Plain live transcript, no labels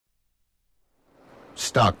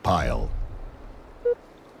Stockpile.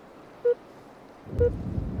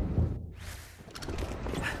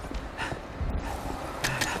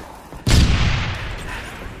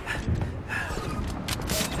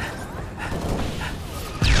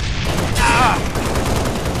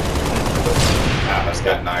 I just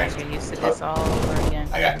got knives. You're used to this all over again.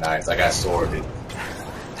 I got knives. I got sword, dude.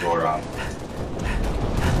 Sword on.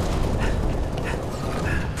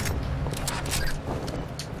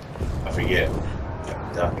 I forget.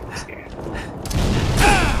 I'm duck in this game.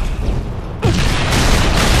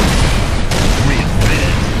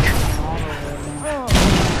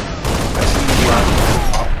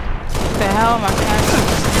 What the hell am I catching?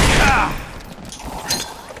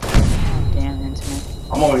 Damn internet.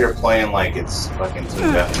 I'm over here playing like it's fucking team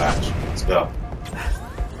deathmatch. Let's go.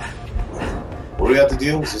 What do we have to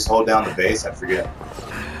do? Just hold down the base? I forget.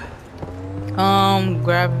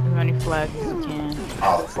 Grab as many flags as you can.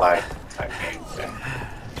 Oh, the flag type game. Okay.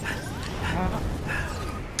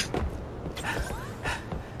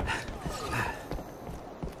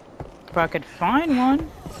 If I could find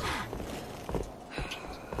one.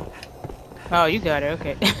 Oh, you got it.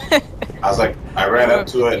 Okay. I was like, I ran up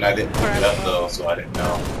to it and I didn't pick it up though, so I didn't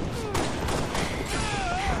know.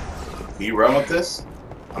 Can you run with this?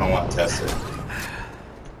 I don't want to test it.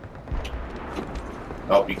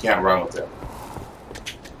 Nope, you can't run with it.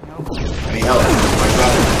 Nope. I need help. My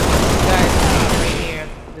God. Guys, right here.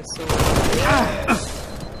 The sword.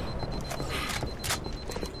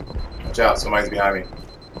 Watch out, somebody's behind me.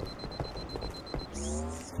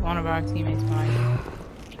 One of our teammates behind you.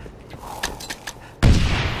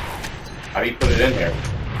 How do you put it in here?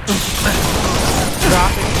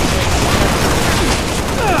 Drop it.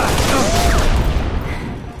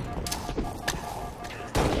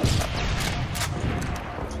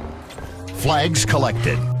 Flags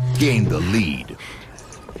collected. Gain the lead.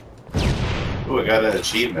 Ooh, I got an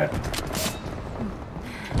achievement.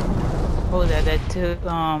 What was that? That took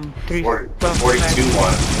 42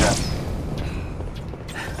 one. Yeah.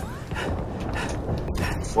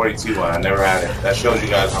 42 one. I never had it. That shows you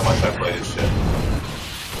guys how much I play this shit.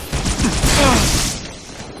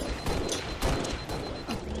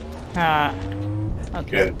 Okay.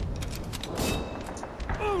 Good.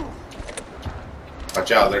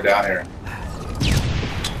 Watch out, they're down here.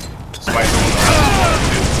 Somebody's going around the corner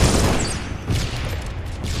too.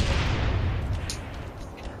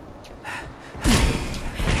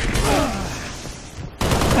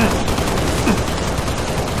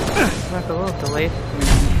 Like a little delay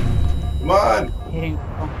from Come on! hitting.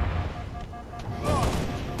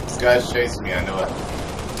 This guy's chasing me, I know it.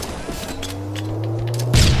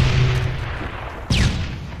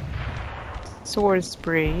 Sword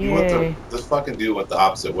spree, You want yay. this fucking dude went the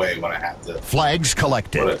opposite way when I had to Flags put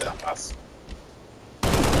collected. it down. Us.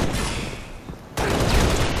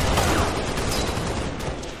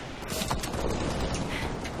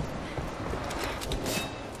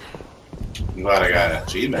 I'm glad I got an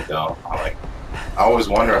achievement though. I always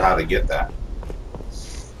wonder how to get that.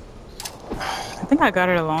 I think I got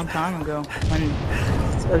it a long time ago when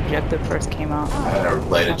Objective first came out. I never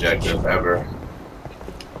played Objective ever.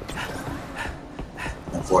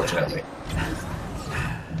 Unfortunately.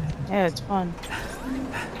 Yeah, it's fun.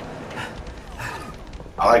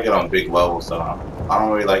 I like it on big levels though. I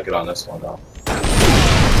don't really like it on this one though.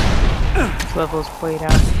 This level's played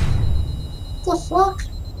out. What the fuck?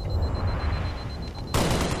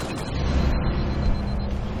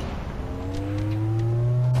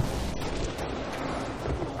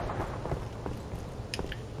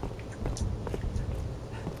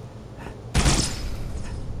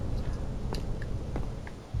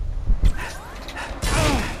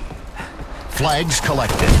 Flags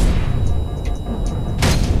collected.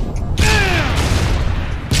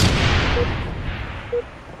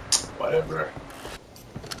 Whatever.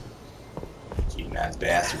 Cheating ass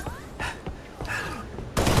bastard.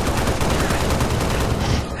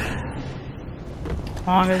 As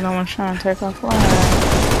long as no one's trying to take our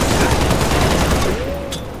flag.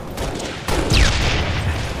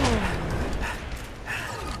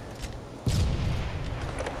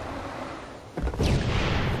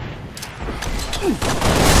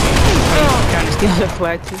 Trying to steal the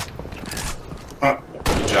flag too. Huh.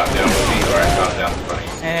 You dropped down with me or I dropped down in front of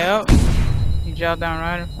you? Yep. You dropped down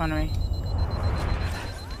right in front of me.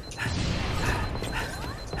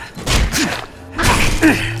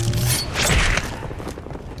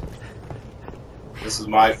 This is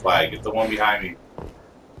my flag. Get the one behind me.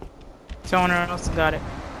 Someone else got it.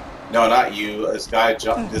 No, not you. This guy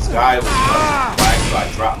jumped. This guy was flag, so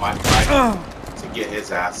I dropped my flag to get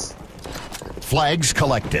his ass. Flags Yeah,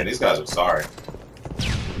 collected. these guys are sorry.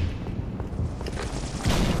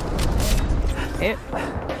 Yep.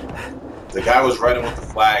 The guy was running with the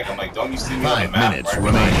flag. I'm like, don't you see me on the 5 map? minutes Right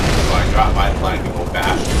remaining. So I drop my flag and go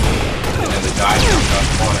back. And then the guy comes around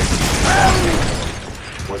the corner.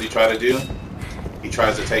 What's he try to do? He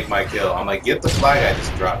tries to take my kill. I'm like, get the flag I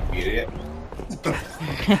just dropped, you idiot.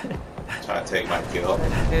 Trying to take my kill.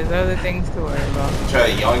 There's other things to worry about. He tried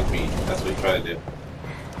to yoink me. That's what he tried to do.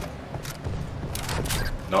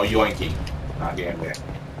 No yoinking. Not Gameday.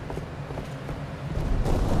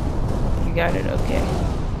 You got it, okay.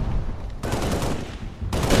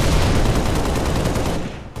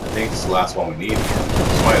 I think it's the last one we need.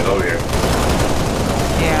 Somebody's over here.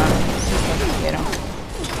 Yeah, let's see if I can get him.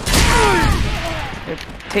 They're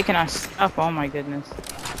taking our stuff, oh my goodness.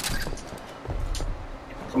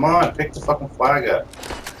 Come on, pick the fucking flag up.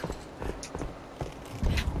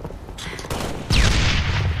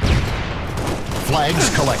 Flags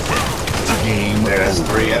collected. Game There's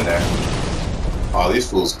over. 3 in there. Oh, these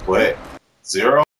fools quit. 0?